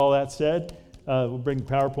All that said, we'll bring the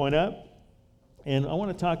PowerPoint up. And I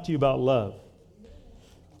want to talk to you about love.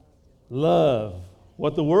 Love.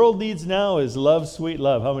 What the world needs now is love, sweet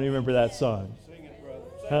love. How many remember that song? Sing it, brother.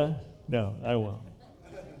 Huh? No, I won't.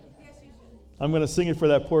 I'm going to sing it for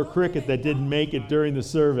that poor cricket that didn't make it during the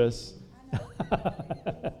service.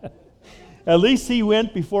 At least he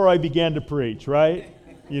went before I began to preach, right?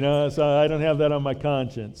 You know, so I don't have that on my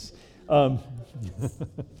conscience. Why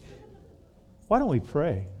don't we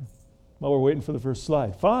pray while we're waiting for the first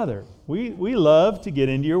slide? Father, we love to get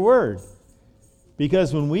into your word.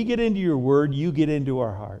 Because when we get into your word, you get into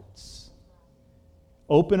our hearts.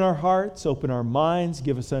 Open our hearts, open our minds,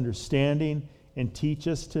 give us understanding, and teach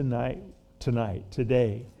us today.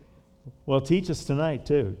 Well, teach us tonight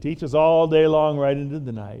too. Teach us all day long right into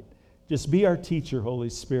the night. Just be our teacher, Holy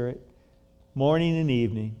Spirit, morning and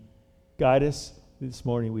evening. Guide us this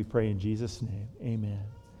morning, we pray in Jesus' name. Amen.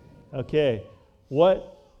 Okay,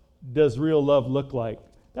 what does real love look like?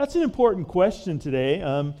 That's an important question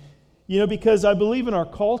today. Because I believe in our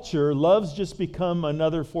culture, love's just become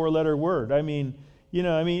another four-letter word.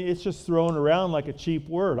 It's just thrown around like a cheap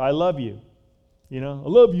word. I love you. I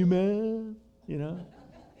love you, man.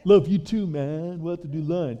 Love you too, man. We'll have to do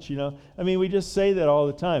lunch, we just say that all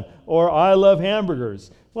the time. Or I love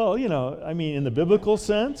hamburgers. Well, in the biblical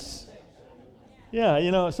sense.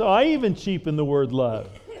 Yeah, so I even cheapen the word love.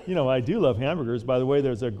 I do love hamburgers. By the way,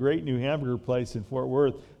 there's a great new hamburger place in Fort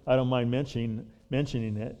Worth. I don't mind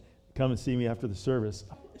mentioning it. Come and see me after the service.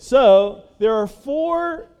 So, there are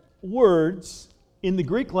 4 words in the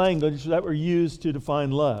Greek language that were used to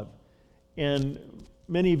define love. And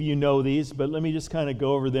many of you know these, but let me just kind of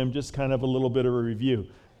go over them, just kind of a little bit of a review.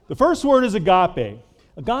 The first word is agape.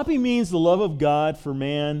 Agape means the love of God for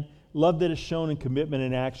man, love that is shown in commitment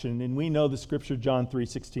and action. And we know the scripture, John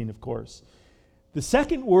 3:16, of course. The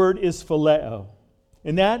second word is phileo.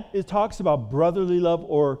 And that it talks about brotherly love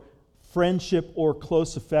or friendship or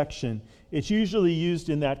close affection. It's usually used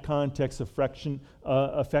in that context of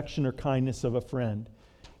affection or kindness of a friend.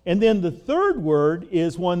 And then the third word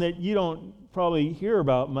is one that you don't probably hear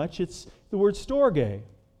about much. It's the word storge.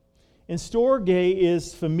 And storge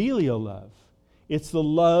is familial love. It's the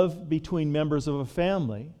love between members of a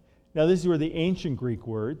family. Now, these were the ancient Greek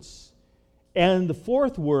words. And the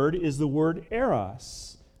fourth word is the word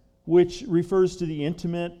eros, which refers to the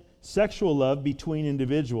intimate sexual love between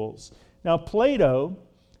individuals. Now, Plato,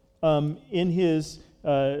 in his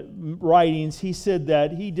writings, he said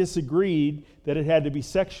that he disagreed that it had to be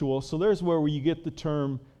sexual. So there's where you get the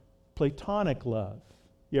term platonic love.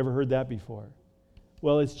 You ever heard that before?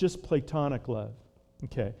 Well, it's just platonic love.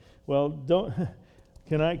 Okay. Well,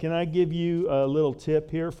 can I give you a little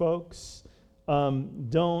tip here, folks?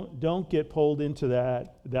 Don't get pulled into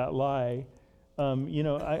that lie.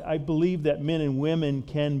 I believe that men and women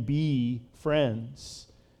can be friends,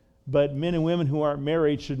 but men and women who aren't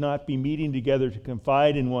married should not be meeting together to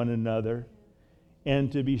confide in one another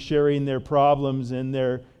and to be sharing their problems and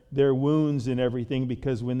their wounds and everything,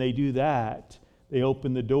 because when they do that, they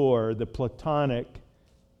open the door. The platonic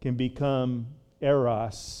can become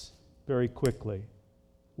eros very quickly.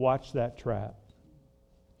 Watch that trap.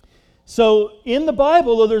 So in the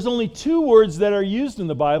Bible, though, there's only 2 words that are used in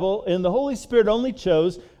the Bible, and the Holy Spirit only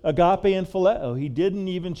chose agape and phileo. He didn't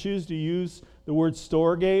even choose to use the word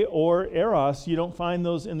storge or eros. You don't find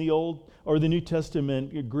those in the Old or the New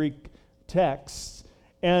Testament Greek texts.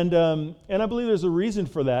 And I believe there's a reason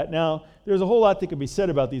for that. Now, there's a whole lot that can be said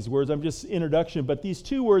about these words. I'm just introduction, but these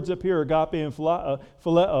 2 words up here, agape and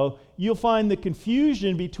phileo, you'll find the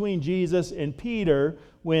confusion between Jesus and Peter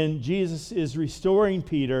when Jesus is restoring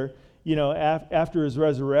Peter, after his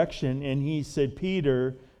resurrection, and he said,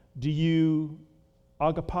 Peter, do you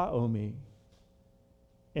agapao me?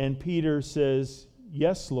 And Peter says,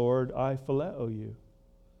 yes, Lord, I phileo you.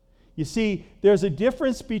 You see, there's a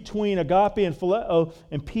difference between agape and phileo,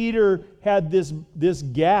 and Peter had this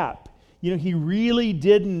gap. He really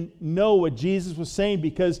didn't know what Jesus was saying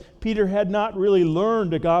because Peter had not really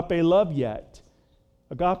learned agape love yet.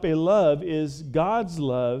 Agape love is God's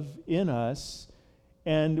love in us,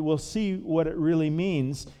 and we'll see what it really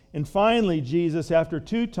means. And finally, Jesus, after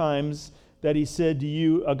 2 times that he said, do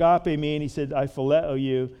you agape me? And he said, I phileo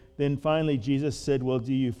you. Then finally Jesus said, well,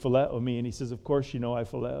 do you phileo me? And he says, of course you know I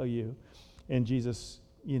phileo you. And Jesus,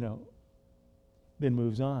 then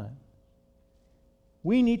moves on.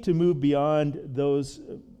 We need to move beyond those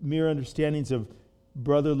mere understandings of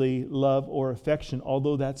brotherly love or affection,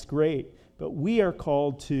 although that's great. But we are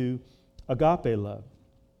called to agape love.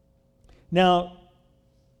 Now,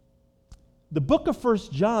 the book of 1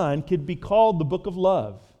 John could be called the book of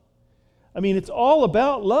love. It's all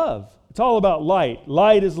about love. It's all about light.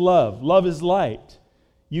 Light is love. Love is light.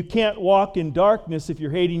 You can't walk in darkness if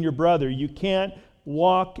you're hating your brother. You can't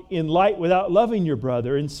walk in light without loving your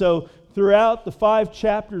brother. And so throughout the 5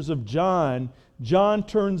 chapters of John, John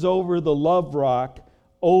turns over the love rock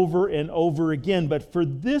over and over again. But for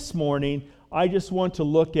this morning, I just want to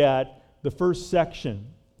look at the first section.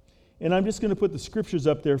 And I'm just going to put the scriptures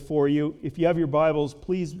up there for you. If you have your Bibles,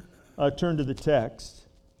 please turn to the text.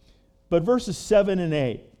 But verses 7 and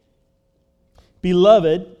 8.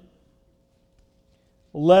 Beloved,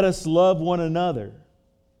 let us love one another.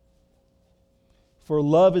 For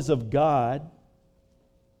love is of God,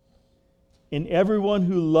 and everyone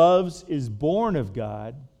who loves is born of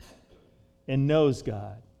God and knows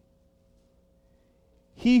God.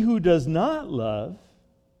 He who does not love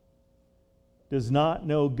does not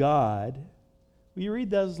know God. Will you read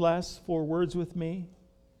those last 4 words with me?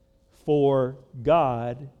 For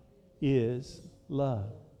God is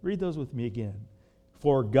love. Read those with me again.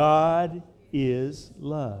 For God is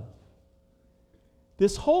love.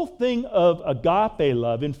 This whole thing of agape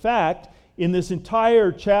love, in fact, in this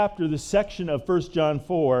entire chapter, this section of 1 John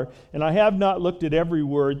 4, and I have not looked at every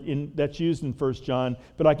word that's used in 1 John,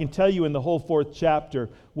 but I can tell you in the whole 4th chapter,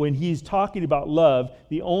 when he's talking about love,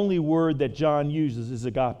 the only word that John uses is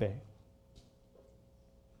agape.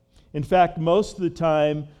 In fact, most of the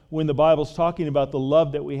time when the Bible's talking about the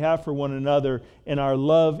love that we have for one another and our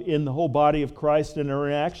love in the whole body of Christ and our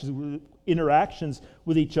interactions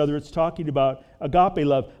with each other, it's talking about agape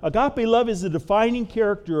love. Agape love is the defining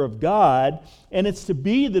character of God, and it's to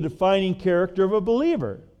be the defining character of a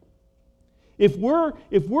believer. What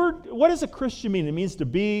does a Christian mean? It means to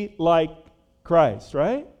be like Christ,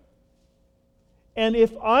 right? And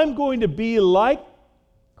if I'm going to be like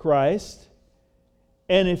Christ,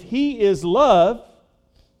 and if He is love,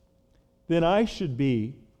 then I should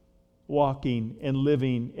be walking and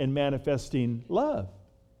living and manifesting love.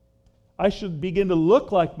 I should begin to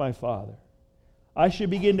look like my Father. I should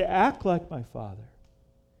begin to act like my Father.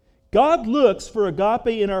 God looks for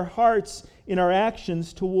agape in our hearts, in our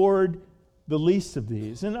actions toward the least of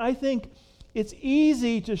these. And I think it's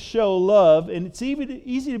easy to show love, and it's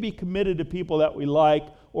easy to be committed to people that we like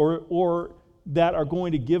or that are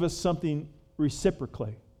going to give us something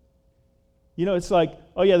reciprocally. You know, it's like,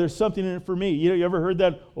 oh yeah, there's something in it for me. You ever heard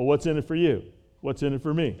that? Well, what's in it for you? What's in it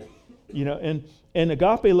for me? You know, and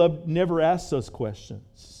agape love never asks those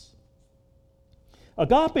questions.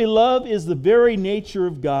 Agape love is the very nature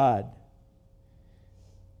of God.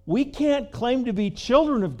 We can't claim to be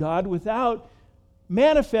children of God without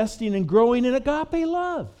manifesting and growing in agape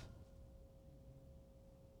love.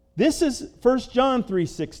 This is 1 John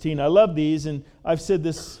 3:16. I love these, and I've said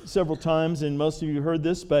this several times, and most of you heard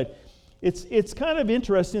this, but it's kind of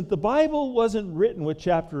interesting. The Bible wasn't written with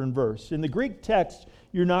chapter and verse. In the Greek text,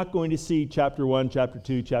 you're not going to see chapter 1, chapter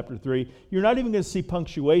 2, chapter 3. You're not even going to see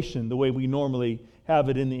punctuation the way we normally have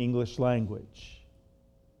it in the English language.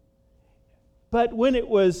 But when it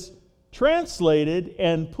was translated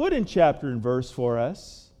and put in chapter and verse for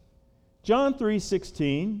us, John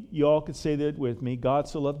 3:16, you all could say that with me. God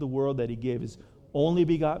so loved the world that He gave His only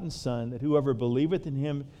begotten Son, that whoever believeth in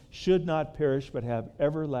Him should not perish but have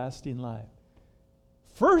everlasting life.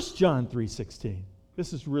 1 John 3:16,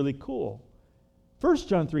 this is really cool. 1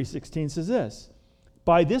 John 3:16 says this,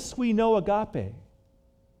 by this we know agape.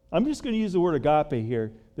 I'm just going to use the word agape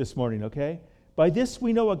here this morning, okay? By this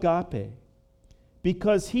we know agape,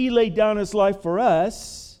 because He laid down His life for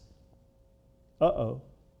us.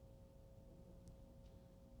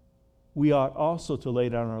 We ought also to lay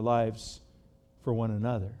down our lives for one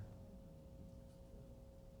another.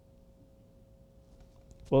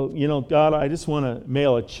 Well, you know, God, I just want to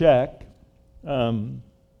mail a check. You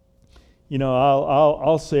know,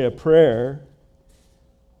 I'll say a prayer,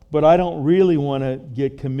 but I don't really want to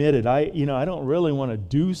get committed. I don't really want to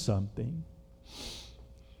do something.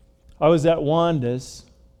 I was at Wanda's,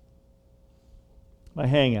 my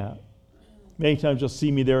hangout. Many times you'll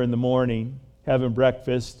see me there in the morning, having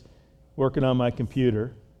breakfast, working on my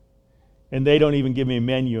computer, and they don't even give me a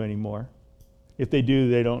menu anymore. If they do,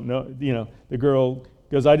 they don't know. You know, the girl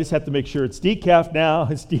goes, I just have to make sure it's decaf now.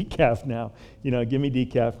 It's decaf now. You know, give me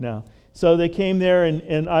decaf now. So they came there,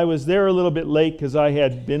 and I was there a little bit late because I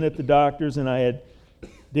had been at the doctor's and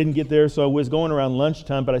didn't get there, so I was going around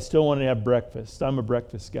lunchtime, but I still wanted to have breakfast. I'm a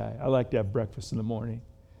breakfast guy. I like to have breakfast in the morning.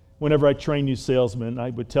 Whenever I train new salesmen, I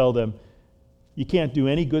would tell them, you can't do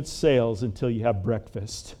any good sales until you have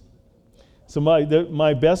breakfast. So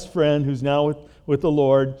my best friend, who's now with the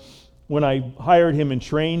Lord, when I hired him and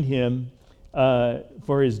trained him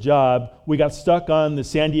for his job, we got stuck on the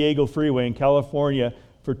San Diego freeway in California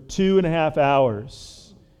for 2.5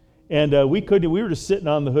 hours. And we were just sitting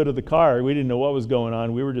on the hood of the car. We didn't know what was going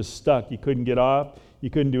on. We were just stuck. You couldn't get off. You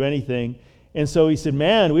couldn't do anything. And so he said,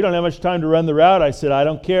 man, we don't have much time to run the route. I said, I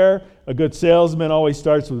don't care. A good salesman always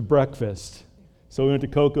starts with breakfast. So we went to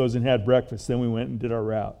Coco's and had breakfast. Then we went and did our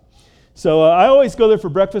route. So I always go there for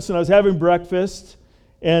breakfast, and I was having breakfast.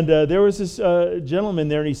 And there was this gentleman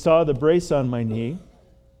there, and he saw the brace on my knee.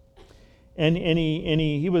 And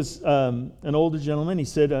he was an older gentleman. He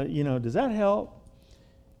said, does that help?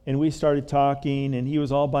 And we started talking, and he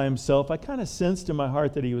was all by himself. I kind of sensed in my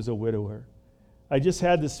heart that he was a widower. I just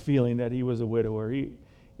had this feeling that he was a widower.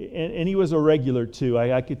 And he was a regular, too.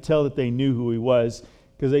 I could tell that they knew who he was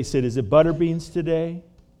because they said, is it Butterbeans today?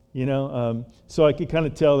 So I could kind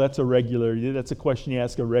of tell that's a regular. That's a question you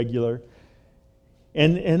ask a regular.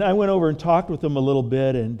 And I went over and talked with him a little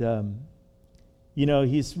bit, and,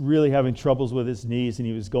 he's really having troubles with his knees, and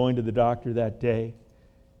he was going to the doctor that day.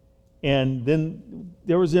 And then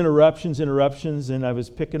there was interruptions, and I was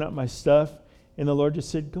picking up my stuff, and the Lord just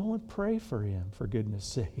said, go and pray for him, for goodness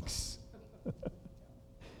sakes.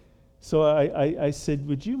 So I said,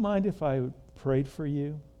 would you mind if I prayed for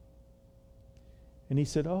you? And he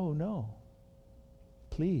said, oh, no,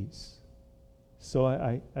 please. So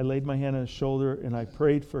I laid my hand on his shoulder, and I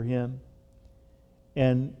prayed for him.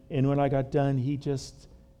 And when I got done, he just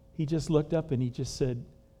looked up, and he just said,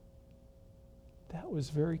 that was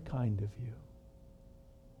very kind of you.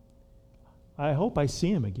 I hope I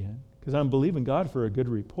see him again, because I'm believing God for a good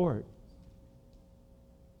report.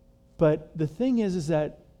 But the thing is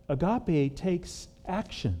that agape takes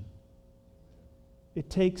action. It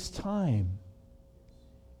takes time.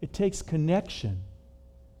 It takes connection.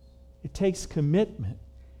 It takes commitment.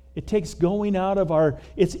 It takes going out of our...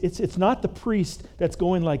 It's not the priest that's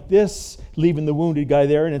going like this, leaving the wounded guy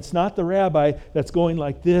there, and it's not the rabbi that's going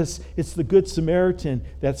like this. It's the Good Samaritan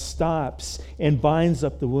that stops and binds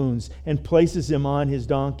up the wounds and places him on his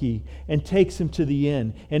donkey and takes him to the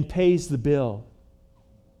inn and pays the bill.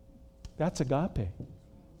 That's agape.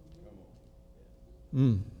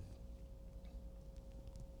 7,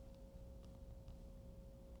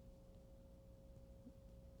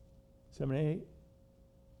 8.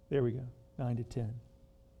 There we go. 9 to 10.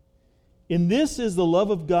 In this is the love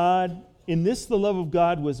of God. In this the love of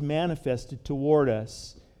God was manifested toward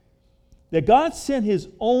us, that God sent His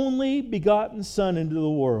only begotten Son into the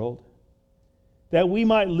world, that we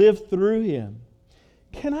might live through Him.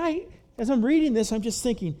 As I'm reading this, I'm just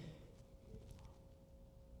thinking,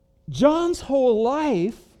 John's whole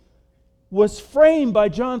life was framed by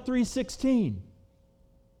John 3:16.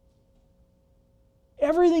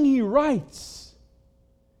 Everything he writes,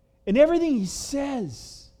 and everything he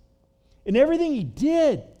says, and everything he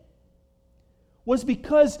did was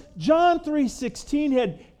because John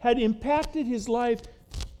 3:16 had impacted his life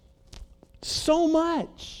so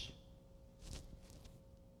much,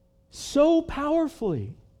 so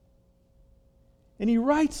powerfully. And he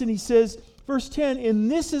writes and he says, verse 10, and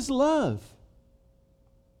this is love.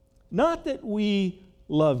 Not that we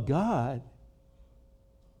love God,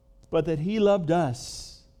 but that He loved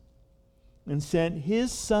us and sent His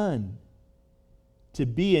Son to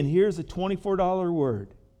be, and here's a $24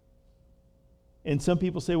 word. And some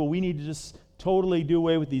people say, well, we need to just totally do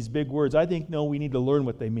away with these big words. I think, no, we need to learn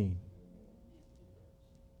what they mean.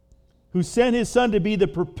 Who sent His Son to be the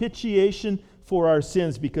propitiation for our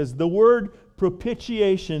sins, because the word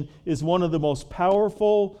propitiation is one of the most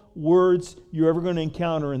powerful words you're ever going to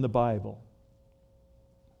encounter in the Bible.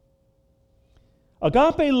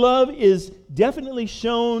 Agape love is definitely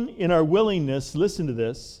shown in our willingness, listen to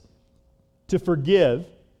this, to forgive,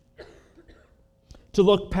 to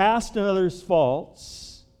look past another's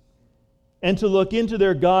faults, and to look into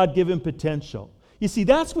their God-given potential. You see,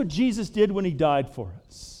 that's what Jesus did when He died for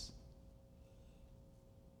us.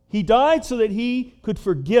 He died so that He could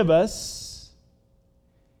forgive us.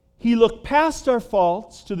 He looked past our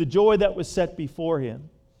faults to the joy that was set before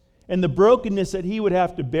Him and the brokenness that He would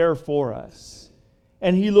have to bear for us.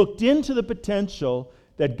 And He looked into the potential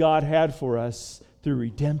that God had for us through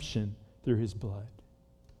redemption, through His blood.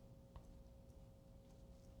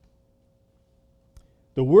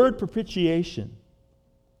 The word propitiation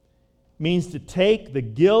means to take the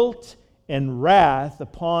guilt and wrath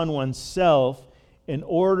upon oneself in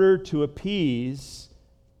order to appease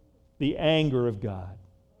the anger of God.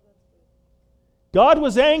 God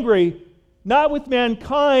was angry not with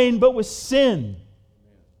mankind, but with sin.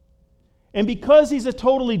 And because He's a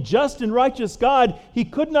totally just and righteous God, He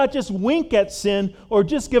could not just wink at sin or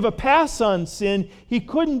just give a pass on sin. He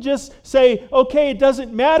couldn't just say, okay, it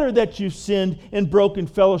doesn't matter that you've sinned and broken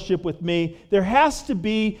fellowship with me. There has to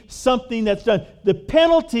be something that's done. The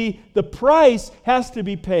penalty, the price has to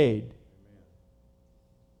be paid.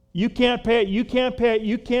 You can't pay it, you can't pay it,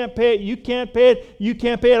 you can't pay it, you can't pay it, you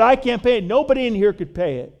can't pay it, I can't pay it. Nobody in here could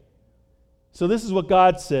pay it. So this is what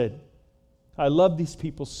God said. I love these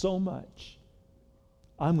people so much.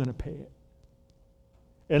 I'm going to pay it.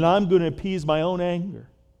 And I'm going to appease my own anger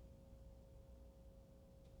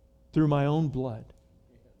through my own blood.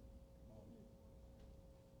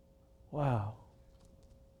 Wow.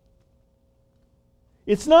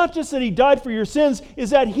 It's not just that He died for your sins,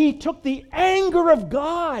 it's that He took the anger of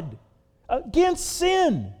God against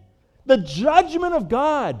sin, the judgment of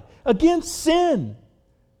God against sin,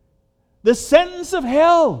 the sentence of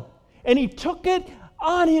hell. And He took it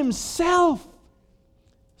on Himself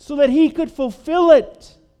so that He could fulfill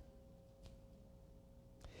it.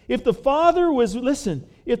 If the Father was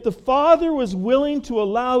willing to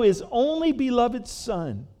allow His only beloved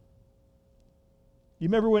Son. You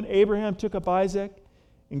remember when Abraham took up Isaac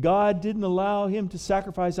and God didn't allow him to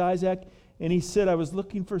sacrifice Isaac, and he said, I was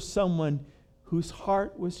looking for someone whose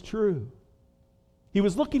heart was true. He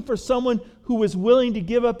was looking for someone who was willing to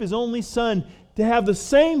give up his only son, to have the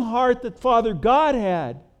same heart that Father God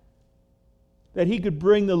had, that He could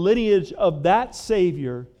bring the lineage of that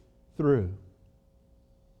Savior through.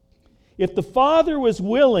 If the Father was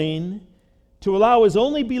willing to allow His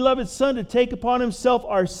only beloved Son to take upon Himself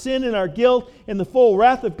our sin and our guilt and the full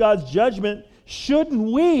wrath of God's judgment,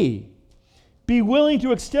 shouldn't we be willing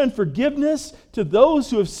to extend forgiveness to those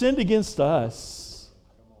who have sinned against us?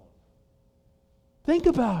 Think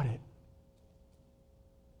about it.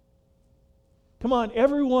 Come on,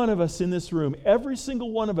 every one of us in this room, every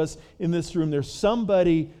single one of us in this room, there's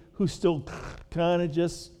somebody who's still kind of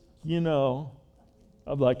just,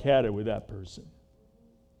 I've like had it with that person.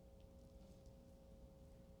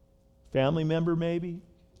 Family member maybe?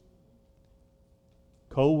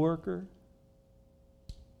 Co-worker?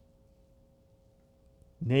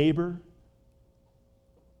 Neighbor?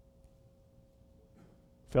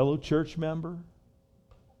 Fellow church member?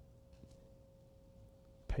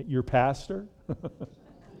 Your pastor?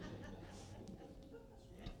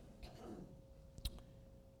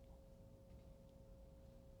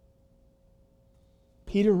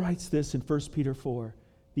 Peter writes this in 1 Peter 4.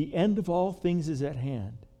 The end of all things is at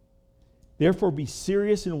hand. Therefore be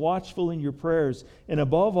serious and watchful in your prayers, and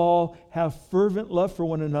above all, have fervent love for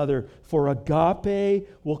one another, for agape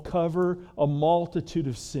will cover a multitude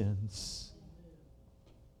of sins.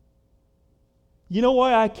 You know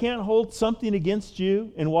why I can't hold something against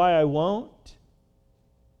you and why I won't?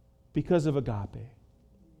 Because of agape.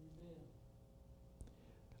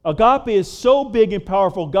 Agape is so big and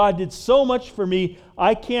powerful. God did so much for me.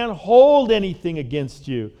 I can't hold anything against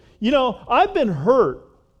you. I've been hurt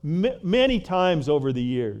many times over the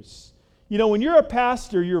years. When you're a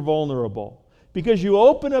pastor, you're vulnerable because you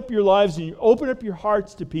open up your lives and you open up your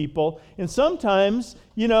hearts to people. And sometimes,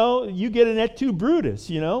 you get an et tu Brutus,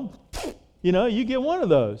 you get one of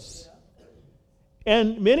those.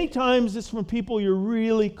 And many times it's from people you're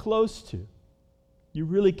really close to, you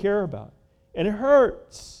really care about. And it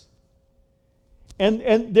hurts.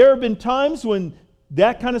 And there have been times when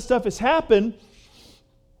that kind of stuff has happened,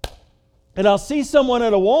 and I'll see someone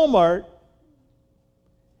at a Walmart,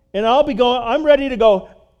 and I'll be going, I'm ready to go,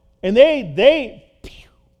 and they pew,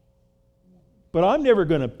 but I'm never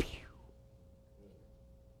going to pew.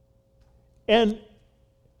 And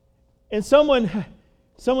someone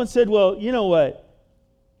said, well, you know what?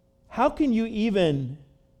 How can you even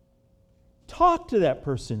talk to that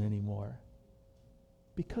person anymore?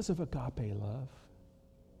 Because of agape love.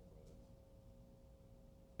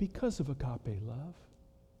 Because of agape love.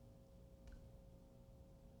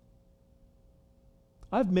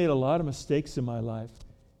 I've made a lot of mistakes in my life,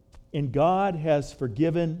 and God has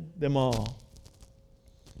forgiven them all.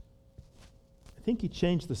 I think He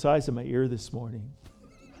changed the size of my ear this morning.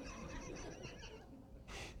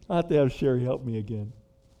 I'll have to have Sherry help me again.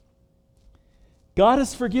 God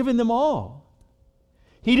has forgiven them all.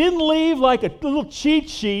 He didn't leave like a little cheat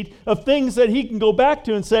sheet of things that He can go back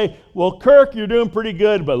to and say, well, Kirk, you're doing pretty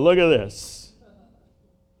good, but look at this.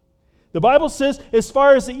 The Bible says, as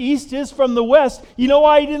far as the east is from the west. You know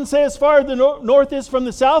why He didn't say as far as the north is from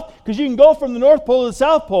the south? Because you can go from the North Pole to the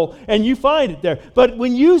South Pole, and you find it there. But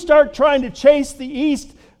when you start trying to chase the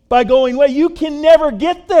east by going away, you can never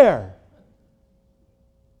get there.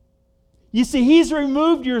 You see, He's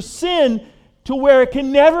removed your sin to where it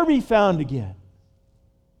can never be found again.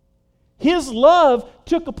 His love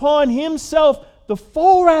took upon Himself the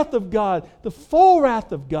full wrath of God, the full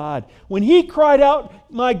wrath of God. When He cried out,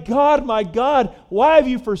 my God, why have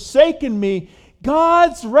you forsaken me?"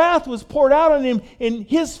 God's wrath was poured out on Him, and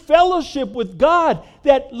His fellowship with God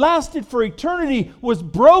that lasted for eternity was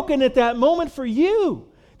broken at that moment for you.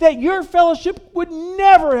 That your fellowship would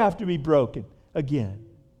never have to be broken again.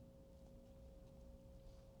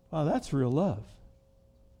 Wow, that's real love.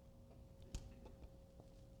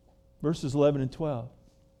 Verses 11 and 12.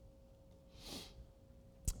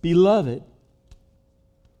 "Beloved,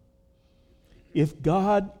 if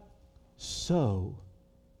God so..."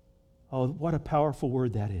 Oh, what a powerful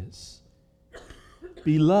word that is.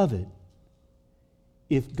 "Beloved,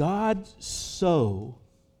 if God so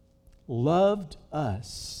loved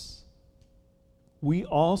us, we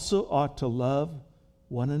also ought to love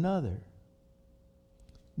one another.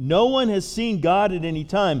 No one has seen God at any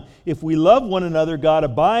time. If we love one another, God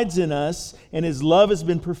abides in us, and His love has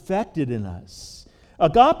been perfected in us."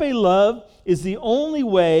 Agape love is the only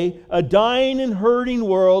way a dying and hurting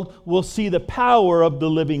world will see the power of the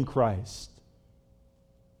living Christ.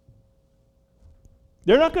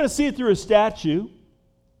 They're not going to see it through a statue.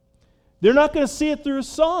 They're not going to see it through a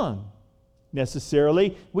song,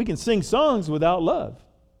 necessarily. We can sing songs without love.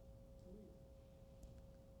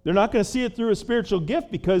 They're not going to see it through a spiritual gift,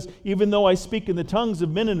 because even though I speak in the tongues of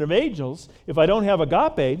men and of angels, if I don't have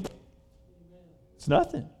agape, it's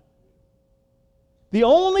nothing. The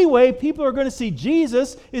only way people are going to see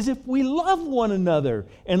Jesus is if we love one another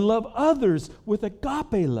and love others with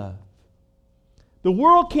agape love. The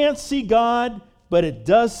world can't see God, but it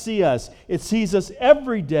does see us. It sees us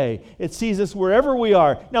every day. It sees us wherever we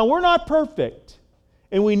are. Now, we're not perfect,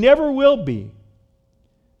 and we never will be,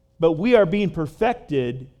 but we are being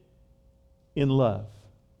perfected in love.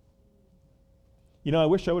 You know, I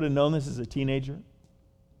wish I would have known this as a teenager.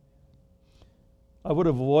 I would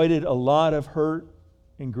have avoided a lot of hurt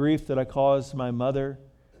and grief that I caused my mother,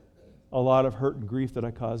 a lot of hurt and grief that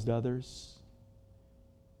I caused others.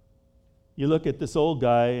 You look at this old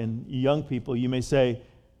guy, and young people, you may say,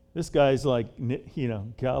 this guy's like,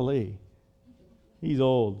 golly, he's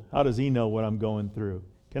old. How does he know what I'm going through?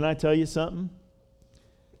 Can I tell you something?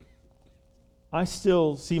 I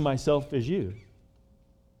still see myself as you.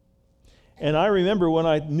 And I remember when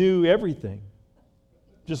I knew everything,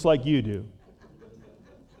 just like you do.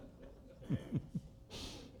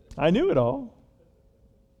 I knew it all.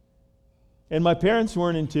 And my parents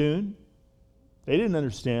weren't in tune. They didn't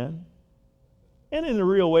understand. And in a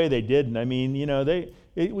real way, they didn't. I mean,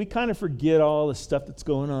 we kind of forget all the stuff that's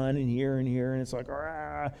going on in here, and it's like,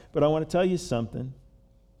 ah. But I want to tell you something.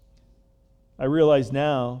 I realize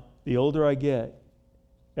now, the older I get,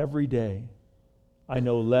 every day, I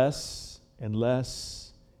know less and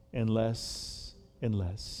less and less and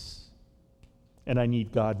less. And I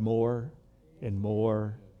need God more and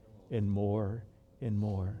more and more and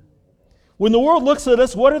more. When the world looks at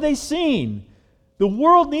us, what are they seeing? The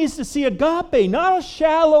world needs to see agape, not a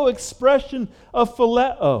shallow expression of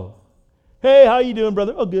phileo. Hey, how you doing,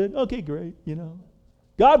 brother? Oh, good. Okay, great.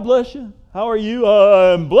 God bless you. How are you?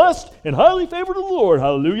 I'm blessed and highly favored of the Lord.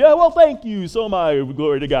 Hallelujah. Well, thank you. So am I.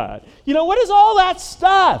 Glory to God. What is all that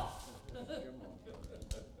stuff?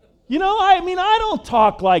 I don't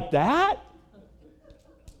talk like that.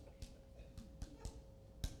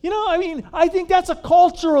 I think that's a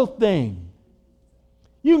cultural thing.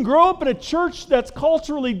 You can grow up in a church that's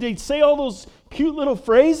culturally, they say all those cute little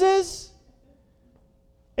phrases,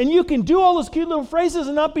 and you can do all those cute little phrases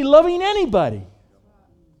and not be loving anybody.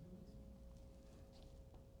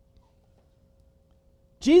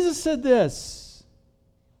 Jesus said this,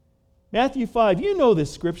 Matthew 5, you know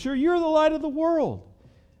this scripture, you're the light of the world.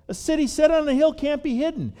 A city set on a hill can't be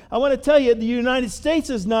hidden. I want to tell you, the United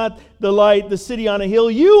States is not the light, the city on a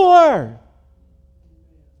hill. You are.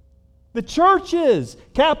 The church is.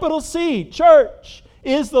 Capital C, church,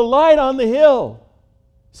 is the light on the hill.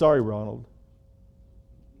 Sorry, Ronald.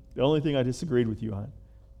 The only thing I disagreed with you on.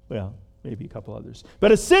 Well, maybe a couple others.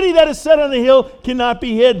 But a city that is set on a hill cannot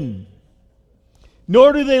be hidden.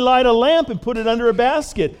 Nor do they light a lamp and put it under a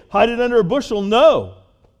basket, hide it under a bushel. No.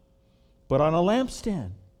 But on a lampstand.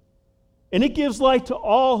 And it gives light to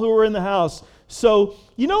all who are in the house. So,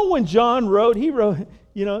 when John wrote,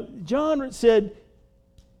 John said,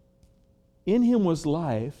 in him was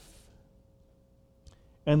life,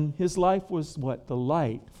 and his life was what? The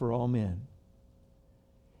light for all men.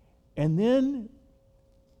 And then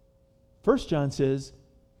 1 John says,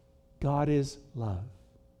 God is love.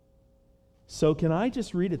 So can I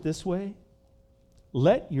just read it this way?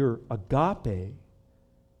 Let your agape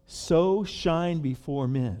so shine before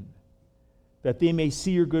men that they may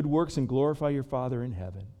see your good works and glorify your Father in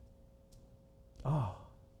heaven. Oh.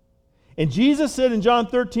 And Jesus said in John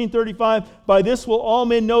 13:35, by this will all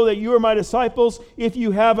men know that you are my disciples if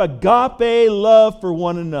you have agape love for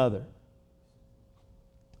one another.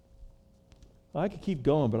 Well, I could keep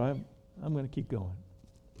going, but I'm going to keep going.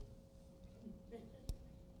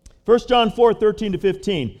 1 John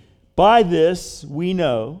 4:13-15. By this we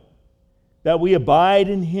know that we abide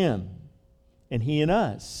in Him and He in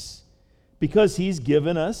us, because He's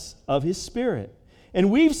given us of His Spirit.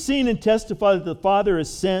 And we've seen and testified that the Father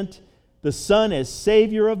has sent the Son as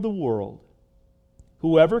Savior of the world.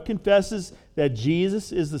 Whoever confesses that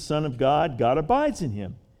Jesus is the Son of God, God abides in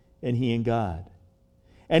him, and He in God.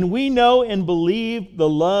 And we know and believe the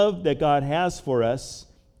love that God has for us.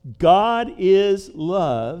 God is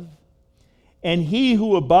love, and he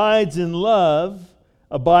who abides in love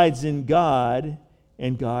abides in God,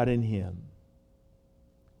 and God in him.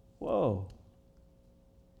 Whoa.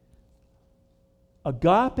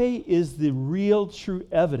 Agape is the real, true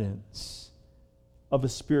evidence of a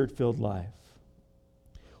Spirit-filled life.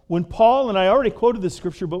 When Paul, and I already quoted this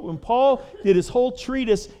scripture, but when Paul did his whole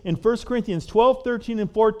treatise in 1 Corinthians 12, 13,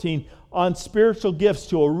 and 14 on spiritual gifts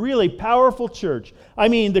to a really powerful church. I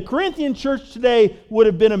mean, the Corinthian church today would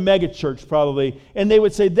have been a mega church probably, and they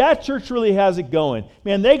would say, that church really has it going.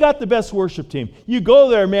 Man, they got the best worship team. You go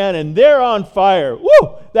there, man, and they're on fire.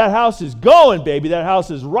 Woo! That house is going, baby. That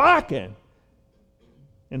house is rocking.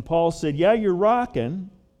 And Paul said, yeah, you're rocking,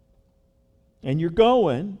 and you're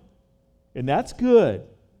going, and that's good.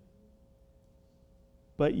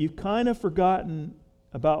 But you've kind of forgotten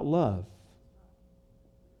about love.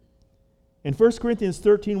 In 1 Corinthians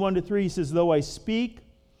 13, 1-3, he says, though I speak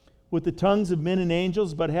with the tongues of men and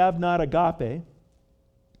angels, but have not agape,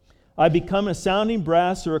 I become a sounding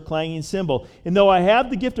brass or a clanging cymbal. And though I have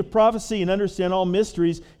the gift of prophecy and understand all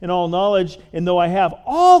mysteries and all knowledge, and though I have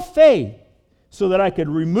all faith, so that I could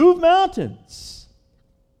remove mountains,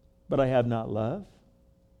 but I have not love,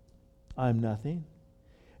 I'm nothing.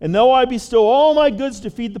 And though I bestow all my goods to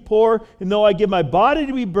feed the poor, and though I give my body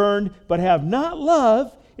to be burned, but have not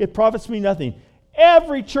love, it profits me nothing.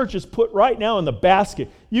 Every church is put right now in the basket.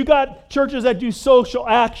 You got churches that do social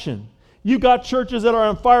action. You got churches that are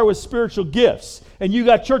on fire with spiritual gifts. And you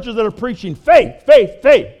got churches that are preaching faith, faith,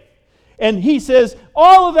 faith. And he says,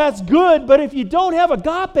 all of that's good, but if you don't have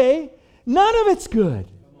agape, none of it's good.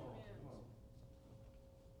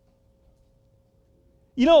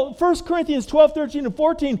 You know, 1 Corinthians 12, 13, and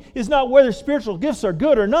 14 is not whether spiritual gifts are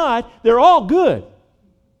good or not. They're all good.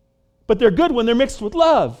 But they're good when they're mixed with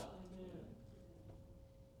love.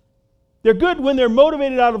 They're good when they're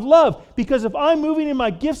motivated out of love. Because if I'm moving in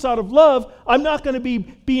my gifts out of love, I'm not going to be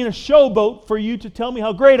being a showboat for you to tell me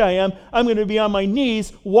how great I am. I'm going to be on my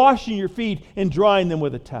knees washing your feet and drying them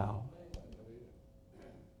with a towel.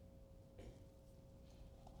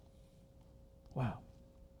 Wow.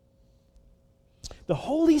 The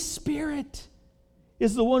Holy Spirit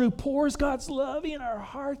is the one who pours God's love in our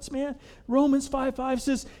hearts, man. Romans 5:5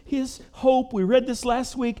 says his hope, we read this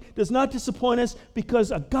last week, does not disappoint us because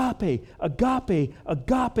agape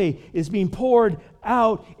is being poured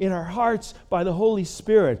out in our hearts by the Holy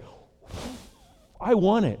Spirit. I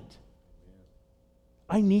want it.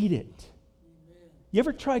 I need it. You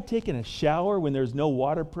ever tried taking a shower when there's no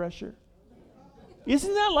water pressure?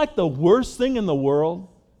 Isn't that like the worst thing in the world?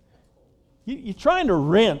 You're trying to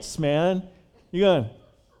rinse, man. You're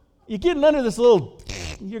getting under this little,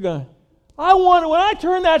 when I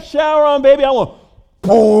turn that shower on, baby, I want,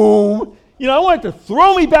 boom. I want it to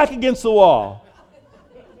throw me back against the wall.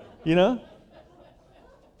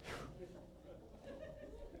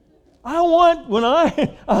 I want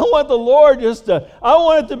the Lord I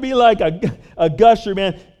want it to be like a gusher,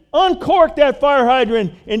 man. Uncork that fire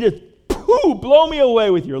hydrant and just, blow me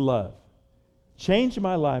away with your love. Change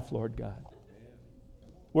my life, Lord God.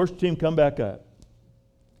 Worship team, come back up.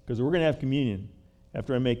 Because we're going to have communion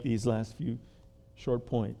after I make these last few short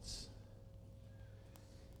points.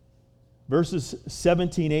 Verses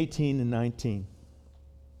 17, 18, and 19.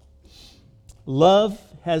 Love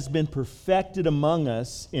has been perfected among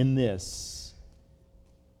us in this,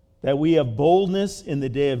 that we have boldness in the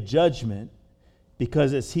day of judgment,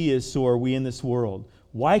 because as He is, so are we in this world.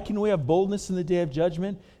 Why can we have boldness in the day of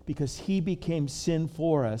judgment? Because He became sin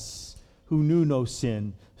for us who knew no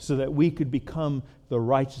sin, so that we could become the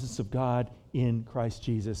righteousness of God in Christ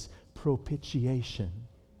Jesus. Propitiation.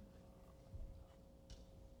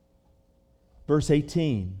 Verse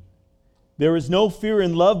 18. There is no fear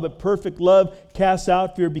in love, but perfect love casts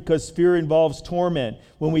out fear, because fear involves torment.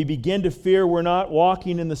 When we begin to fear, we're not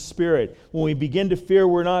walking in the Spirit. When we begin to fear,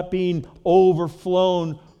 we're not being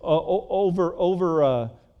overflown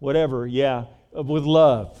with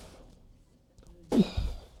love.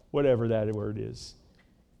 Whatever that word is.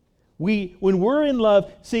 When we're in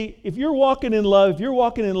love, see, if you're walking in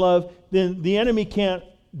love, then the enemy can't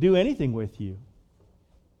do anything with you.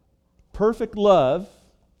 Perfect love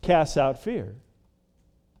casts out fear.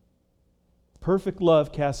 Perfect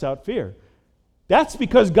love casts out fear. That's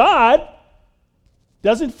because God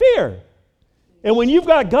doesn't fear. And when you've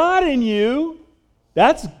got God in you,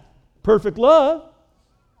 that's perfect love.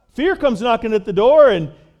 Fear comes knocking at the door,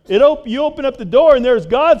 and you open up the door, and there's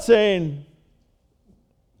God saying,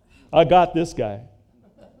 I got this guy.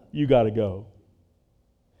 You got to go.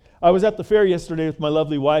 I was at the fair yesterday with my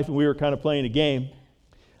lovely wife, and we were kind of playing a game.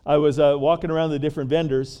 I was walking around the different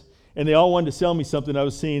vendors, and they all wanted to sell me something. I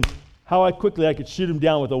was seeing how quickly I could shoot them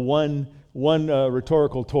down with a one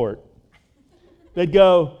rhetorical tort. They'd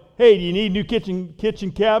go, hey, do you need new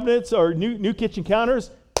kitchen cabinets or new kitchen counters?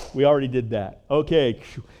 We already did that. Okay.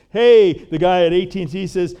 Hey, the guy at AT&T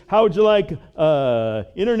says, how would you like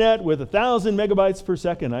internet with 1,000 megabytes per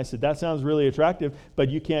second? I said, that sounds really attractive, but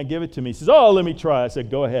you can't give it to me. He says, oh, let me try. I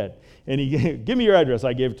said, go ahead. And he give me your address.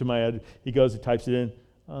 I gave it to my address. He goes, he types it in.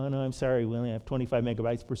 Oh, no, I'm sorry. We only have 25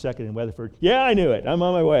 megabytes per second in Weatherford. Yeah, I knew it. I'm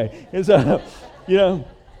on my way. And so, do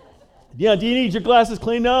you need your glasses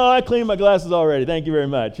cleaned? No, I cleaned my glasses already. Thank you very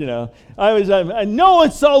much. No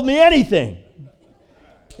one sold me anything.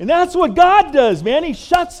 And that's what God does, man. He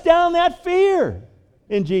shuts down that fear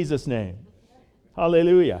in Jesus' name.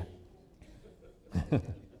 Hallelujah.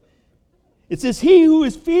 It says, he who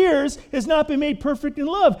fears has not been made perfect in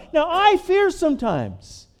love. Now, I fear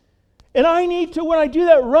sometimes. And I need to, when I do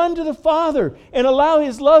that, run to the Father and allow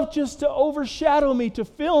His love just to overshadow me, to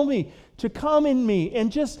fill me, to come in me,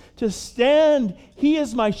 and just to stand. He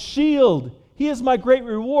is my shield. He is my great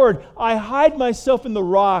reward. I hide myself in the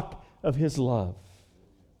rock of His love.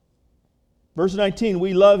 Verse 19,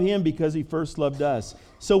 we love Him because He first loved us.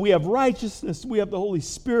 So we have righteousness, we have the Holy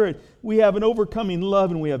Spirit, we have an overcoming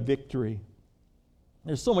love, and we have victory.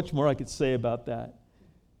 There's so much more I could say about that.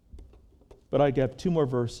 But I got 2 more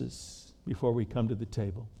verses before we come to the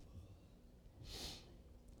table.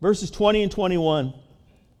 Verses 20 and 21.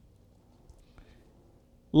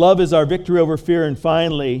 Love is our victory over fear. And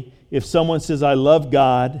finally, if someone says, I love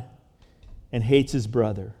God and hates his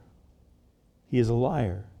brother, he is a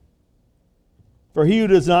liar. For he who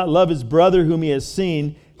does not love his brother whom he has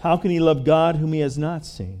seen, how can he love God whom he has not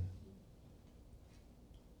seen?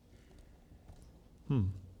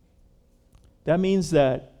 That means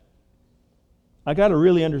that I got to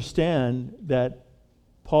really understand that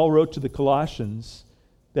Paul wrote to the Colossians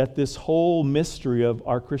that this whole mystery of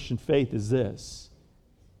our Christian faith is this.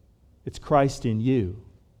 It's Christ in you,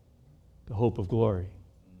 the hope of glory.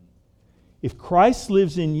 If Christ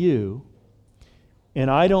lives in you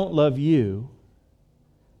and I don't love you,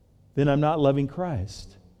 then I'm not loving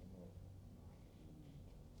Christ.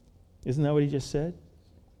 Isn't that what he just said?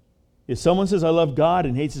 If someone says, I love God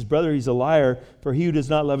and hates his brother, he's a liar. For he who does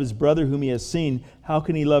not love his brother whom he has seen, how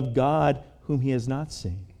can he love God whom he has not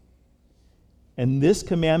seen? And this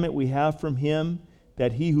commandment we have from him,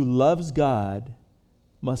 that he who loves God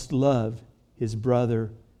must love his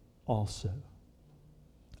brother also.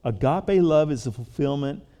 Agape love is the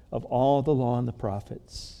fulfillment of all the law and the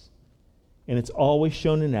prophets. And it's always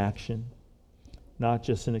shown in action, not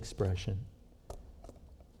just an expression.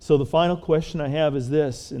 So the final question I have is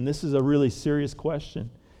this, and this is a really serious question,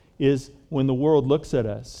 is when the world looks at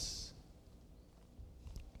us,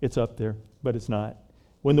 it's up there, but it's not.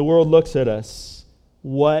 When the world looks at us,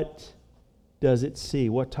 what does it see?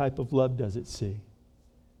 What type of love does it see?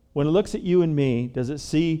 When it looks at you and me, does it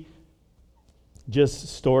see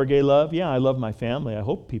just storge love? Yeah, I love my family. I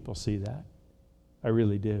hope people see that. I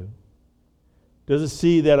really do. Does it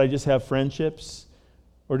see that I just have friendships?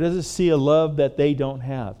 Or does it see a love that they don't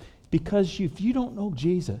have? Because if you don't know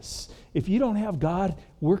Jesus, if you don't have God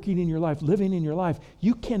working in your life, living in your life,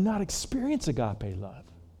 you cannot experience agape love.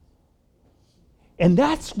 And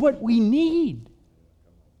that's what we need.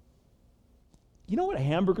 You know what a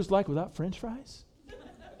hamburger's like without French fries?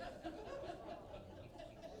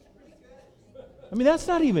 I mean, that's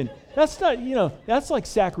like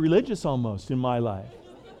sacrilegious almost in my life.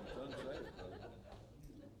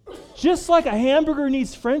 Just like a hamburger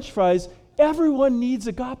needs French fries, everyone needs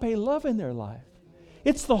agape love in their life.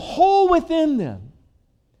 It's the whole within them.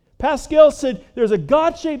 Pascal said there's a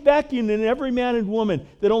God-shaped vacuum in every man and woman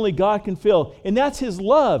that only God can fill. And that's His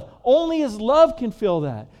love. Only His love can fill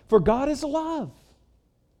that. For God is love.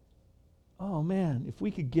 Oh man, if we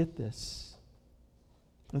could get this.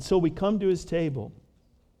 And so we come to His table.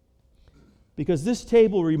 Because this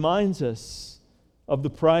table reminds us of the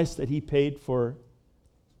price that He paid for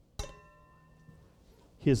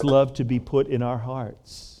His love to be put in our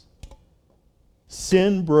hearts.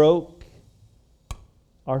 Sin broke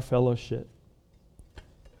our fellowship.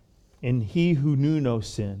 And He who knew no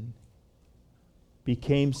sin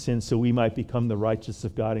became sin so we might become the righteousness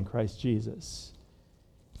of God in Christ Jesus.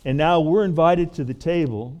 And now we're invited to the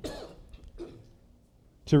table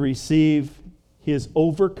to receive His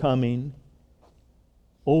overcoming,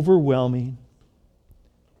 overwhelming,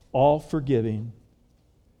 all-forgiving,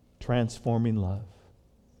 transforming love.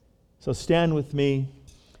 So stand with me,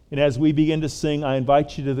 and as we begin to sing, I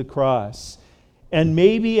invite you to the cross. And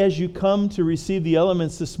maybe as you come to receive the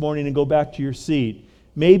elements this morning and go back to your seat,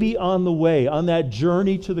 maybe on the way, on that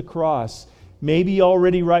journey to the cross, maybe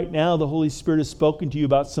already right now the Holy Spirit has spoken to you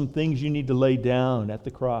about some things you need to lay down at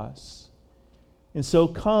the cross. And so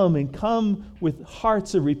come with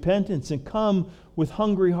hearts of repentance, and come with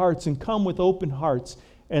hungry hearts, and come with open hearts,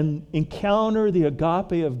 and encounter the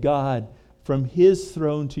agape of God from His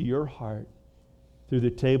throne to your heart through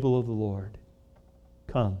the table of the Lord.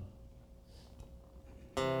 Come.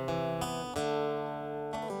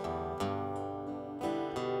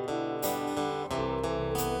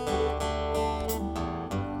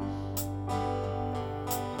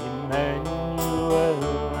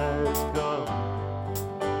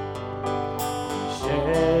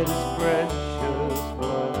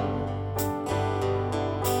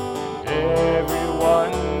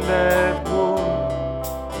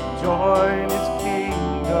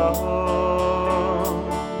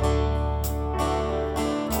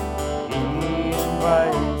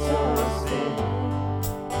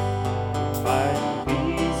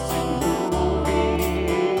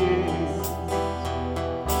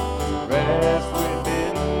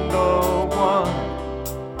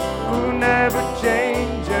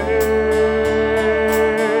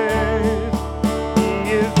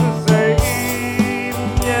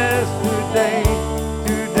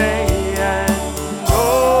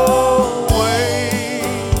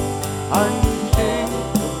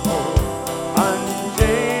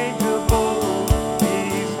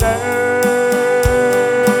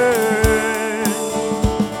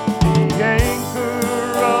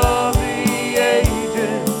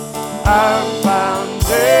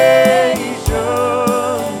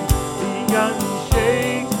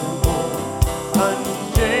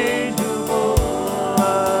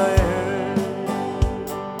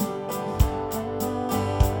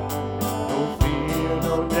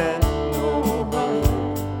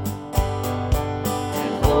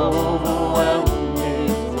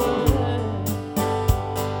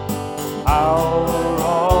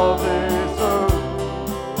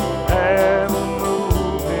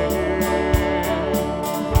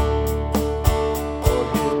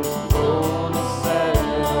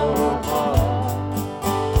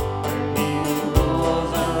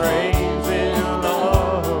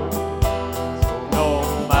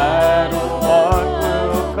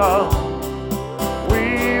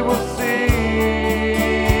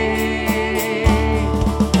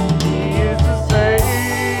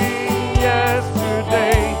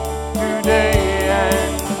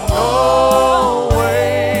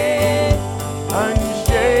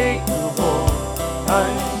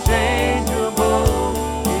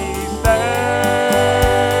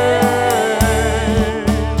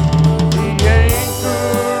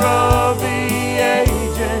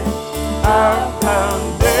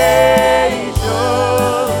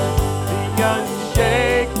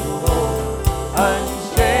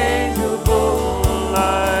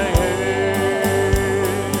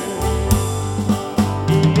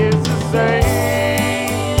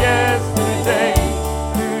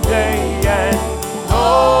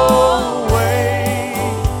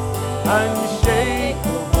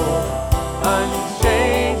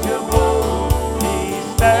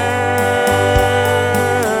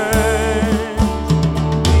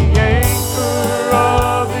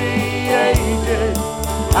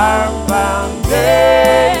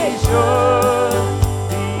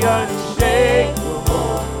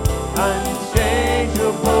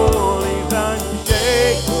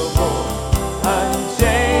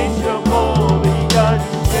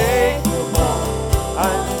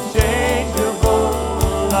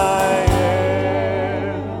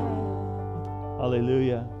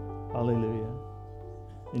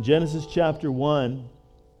 In Genesis chapter 1,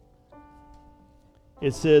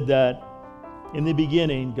 it said that in the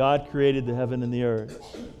beginning, God created the heaven and the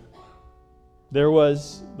earth. There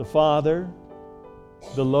was the Father,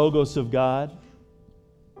 the Logos of God,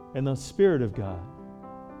 and the Spirit of God.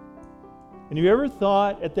 And have you ever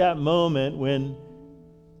thought at that moment when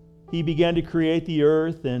He began to create the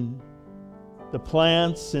earth and the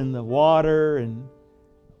plants and the water and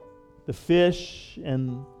the fish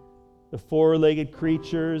and the four-legged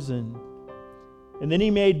creatures, and then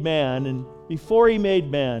He made man. And before He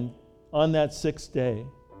made man, on that sixth day,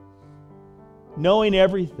 knowing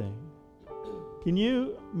everything, can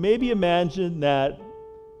you maybe imagine that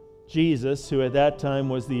Jesus, who at that time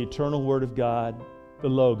was the eternal Word of God, the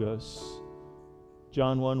Logos,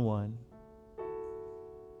 John 1:1,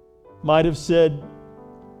 might have said,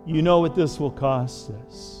 "You know what this will cost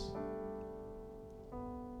us."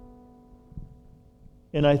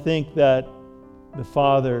 And I think that the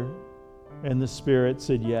Father and the Spirit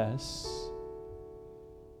said, "Yes,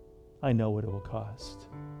 I know what it will cost."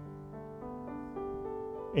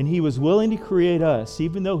 And He was willing to create us,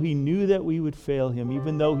 even though He knew that we would fail Him,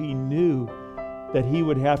 even though He knew that He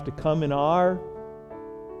would have to come in our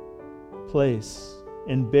place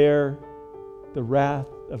and bear the wrath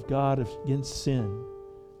of God against sin.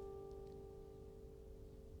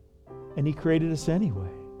 And He created us anyway.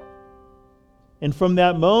 And from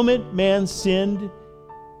that moment man sinned,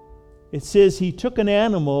 it says He took an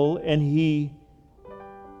animal and He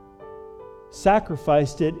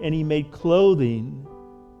sacrificed it, and He made clothing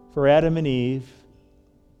for Adam and Eve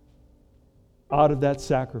out of that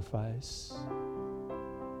sacrifice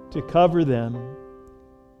to cover them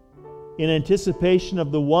in anticipation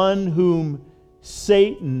of the one whom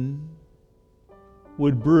Satan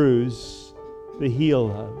would bruise the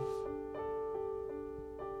heel of,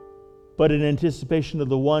 but in anticipation of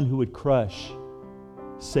the one who would crush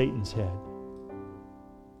Satan's head.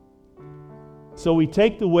 So we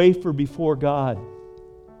take the wafer before God,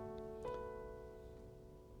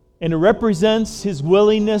 and it represents His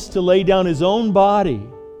willingness to lay down His own body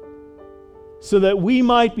so that we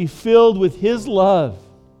might be filled with His love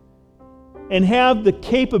and have the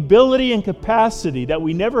capability and capacity that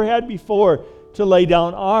we never had before to lay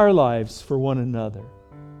down our lives for one another.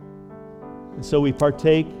 And so we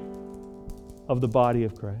partake of the body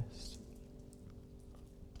of Christ.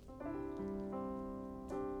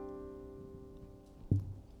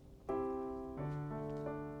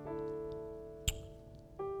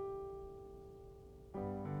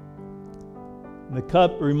 And the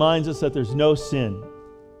cup reminds us that there's no sin.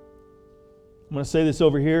 I'm going to say this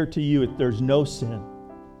over here to you, there's no sin.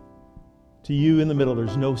 To you in the middle,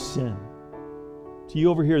 there's no sin. To you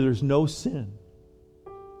over here, there's no sin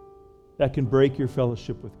that can break your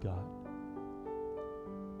fellowship with God.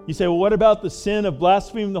 You say, well, what about the sin of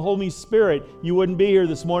blaspheming the Holy Spirit? You wouldn't be here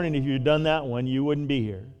this morning if you had done that one. You wouldn't be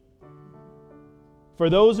here. For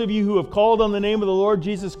those of you who have called on the name of the Lord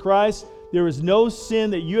Jesus Christ, there is no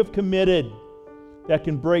sin that you have committed that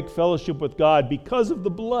can break fellowship with God because of the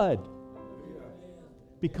blood.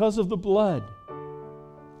 Because of the blood.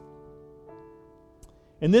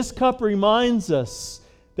 And this cup reminds us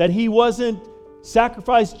that He wasn't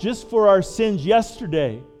sacrificed just for our sins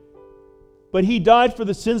yesterday, but He died for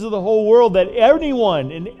the sins of the whole world, that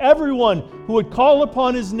anyone and everyone who would call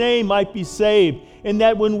upon His name might be saved. And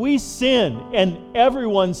that when we sin, and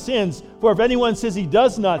everyone sins, for if anyone says he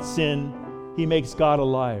does not sin, he makes God a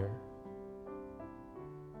liar.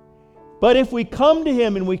 But if we come to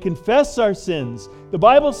Him and we confess our sins, the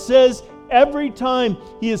Bible says every time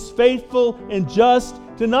He is faithful and just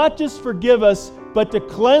to not just forgive us, but to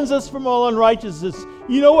cleanse us from all unrighteousness.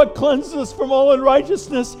 You know what cleanses us from all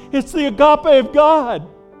unrighteousness? It's the agape of God.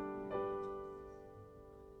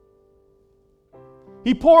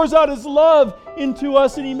 He pours out His love into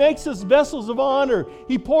us and He makes us vessels of honor.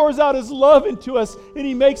 He pours out His love into us and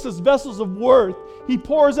He makes us vessels of worth. He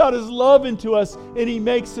pours out His love into us and He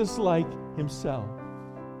makes us like Himself.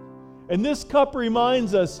 And this cup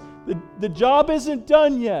reminds us that the job isn't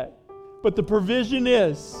done yet, but the provision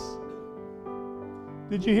is.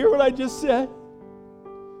 Did you hear what I just said?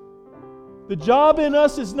 The job in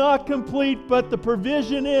us is not complete, but the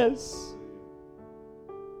provision is.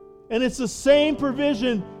 And it's the same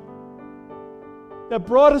provision that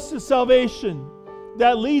brought us to salvation,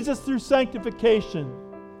 that leads us through sanctification,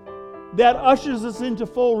 that ushers us into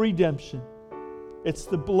full redemption. It's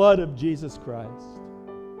the blood of Jesus Christ.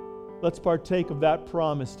 Let's partake of that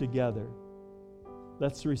promise together.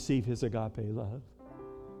 Let's receive His agape love.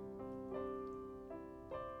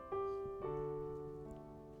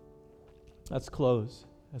 Let's close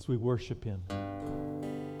as we worship Him.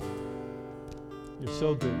 You're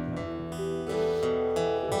so good, God.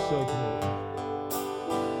 You're so good.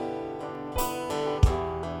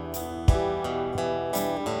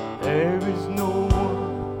 There is no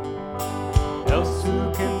one else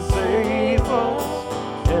who can save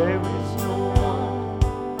us. There is no one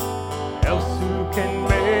else who can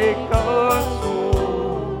make us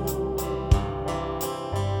whole.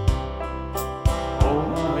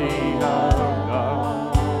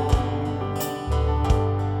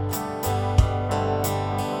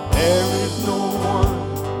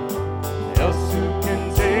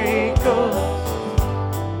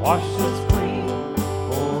 wash us clean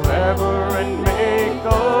forever and make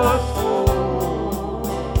us whole.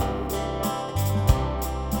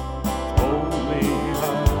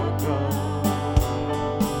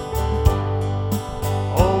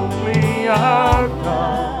 Only our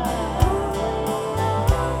God,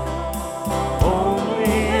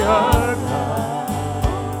 only our God,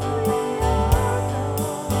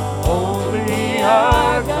 only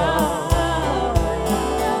our God,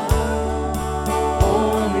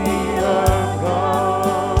 only our God.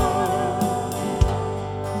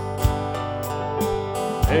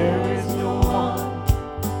 There is no one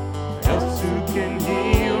else who can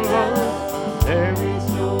heal us. There is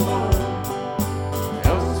no one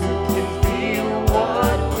else who can feel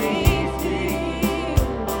what we feel.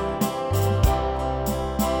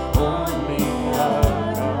 Only our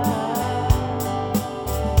God.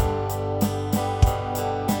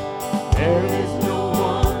 There is no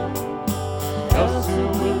one else who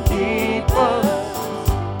will keep us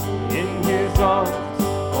in His arms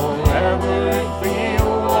forever and feel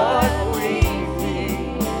what we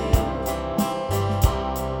feel.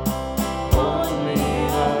 Only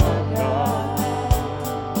our God.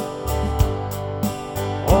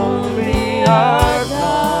 Only our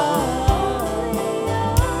God.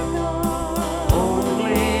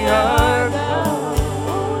 Only our God.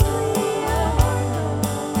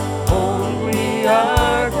 Only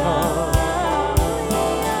our God.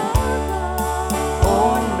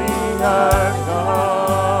 Only our God.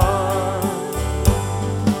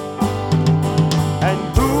 And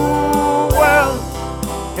who else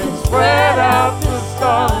can spread out the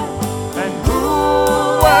stars? And who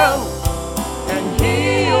else can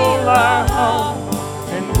heal our hearts?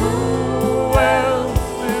 And who else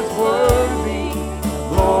is worthy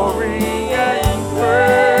glory and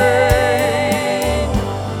praise?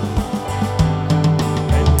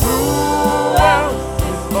 And who else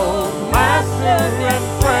is both master and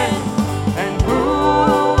friend? And who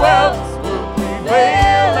else will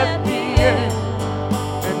prevail at the end?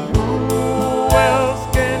 And who else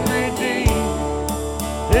can redeem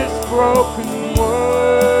this broken world?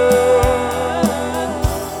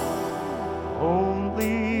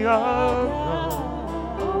 Only our God.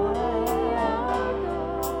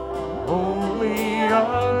 Only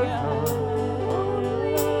our God.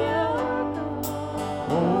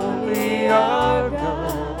 Only our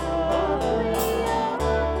God.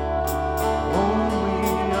 Only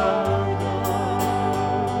our God.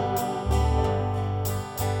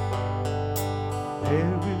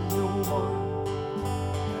 There is no one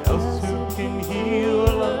else who can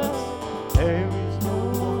heal us. There is no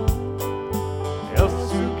one else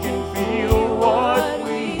who can feel what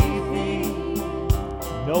we feel.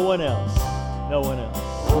 No one else. No one else.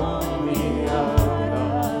 Only our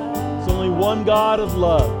God. There's only one God of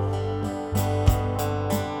love.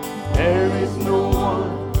 There is no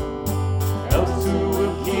one else who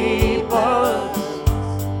will keep us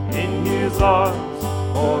in His arms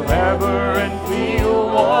forever and feel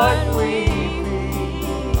what we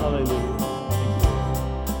feel. Hallelujah.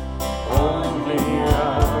 Only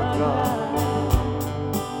our God.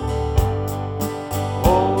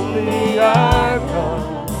 Only our God.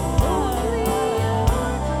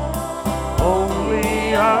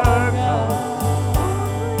 Only our God.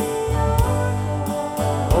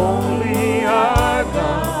 Only our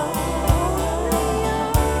God.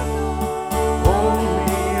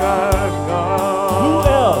 Only our God. Who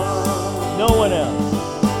else? No one else.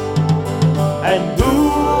 And who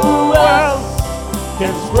else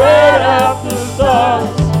can spread out the stars?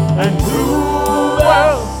 And who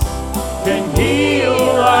else can heal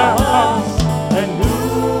our hearts? And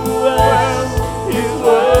who else is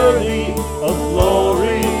worthy of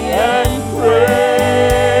glory and praise?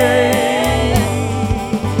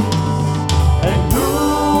 And who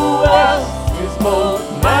else is both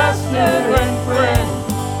master and friend?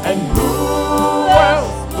 And who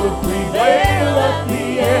else will prevail at the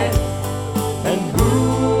end? And who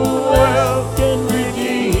else can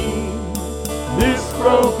redeem this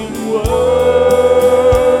broken world?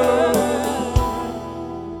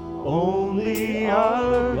 Only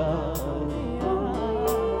our God.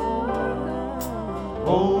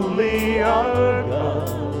 Only our God.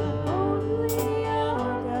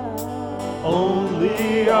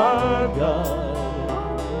 Only our God.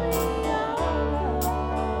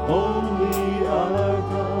 Only our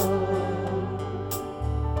God.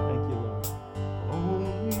 Thank you, Lord.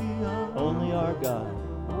 Only our God.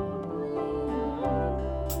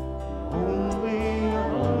 Only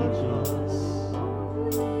Only Jesus.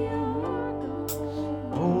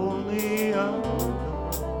 Only our God.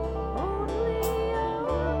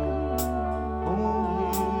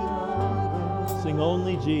 Only our God. sing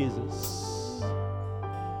only Jesus.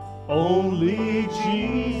 Only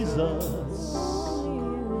Jesus.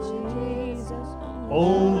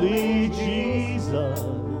 Only Jesus.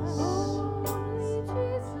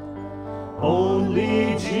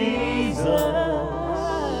 Only Jesus.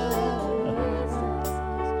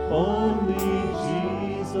 Only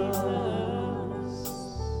Jesus.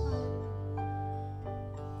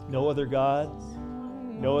 No other God,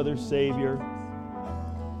 no other Savior.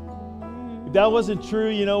 If that wasn't true,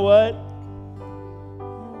 you know what?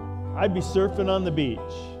 I'd be surfing on the beach.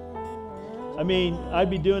 I mean, I'd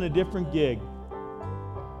be doing a different gig.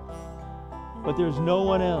 But there's no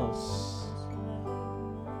one else.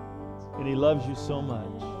 And He loves you so much.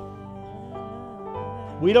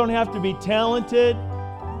 We don't have to be talented.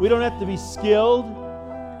 We don't have to be skilled.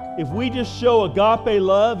 If we just show agape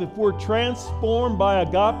love, if we're transformed by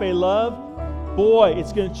agape love, boy,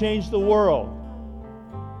 it's going to change the world.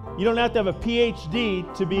 You don't have to have a PhD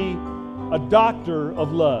to be a doctor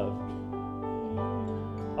of love.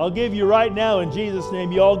 I'll give you right now, in Jesus'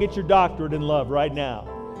 name, you all get your doctorate in love right now.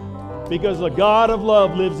 Because the God of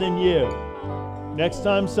love lives in you. Next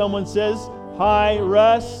time someone says, "Hi,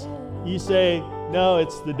 Russ," you say, "No,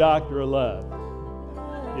 it's the doctor of love."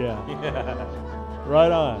 Yeah.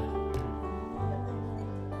 Right on.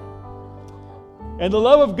 And the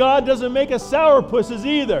love of God doesn't make us sourpusses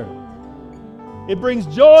either. It brings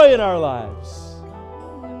joy in our lives.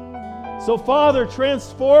 So, Father,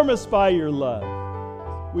 transform us by your love.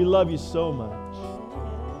 We love you so much.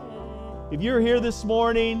 If you're here this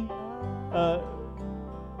morning,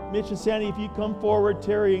 Mitch and Sandy, if you come forward,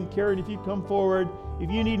 Terry and Karen, if you come forward, if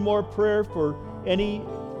you need more prayer for any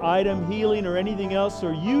item, healing, or anything else,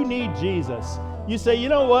 or you need Jesus, you say, "You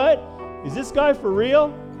know what? Is this guy for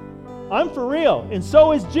real? I'm for real, and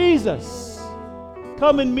so is Jesus."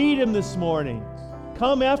 Come and meet him this morning.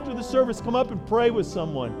 Come after the service, come up and pray with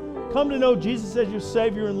someone. Come to know Jesus as your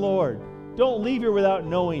Savior and Lord. Don't leave here without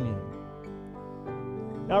knowing Him.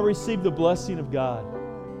 Now receive the blessing of God.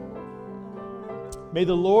 May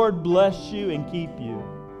the Lord bless you and keep you.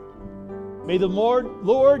 May the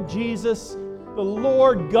Lord Jesus, the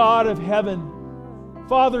Lord God of heaven,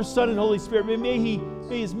 Father, Son, and Holy Spirit, may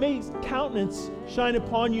His countenance shine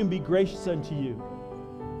upon you and be gracious unto you.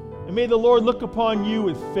 And may the Lord look upon you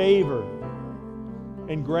with favor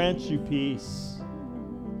and grant you peace.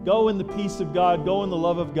 Go in the peace of God. Go in the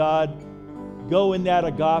love of God. Go in that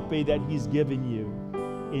agape that He's given you.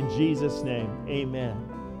 In Jesus' name, amen.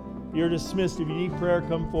 You're dismissed. If you need prayer,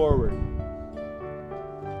 come forward.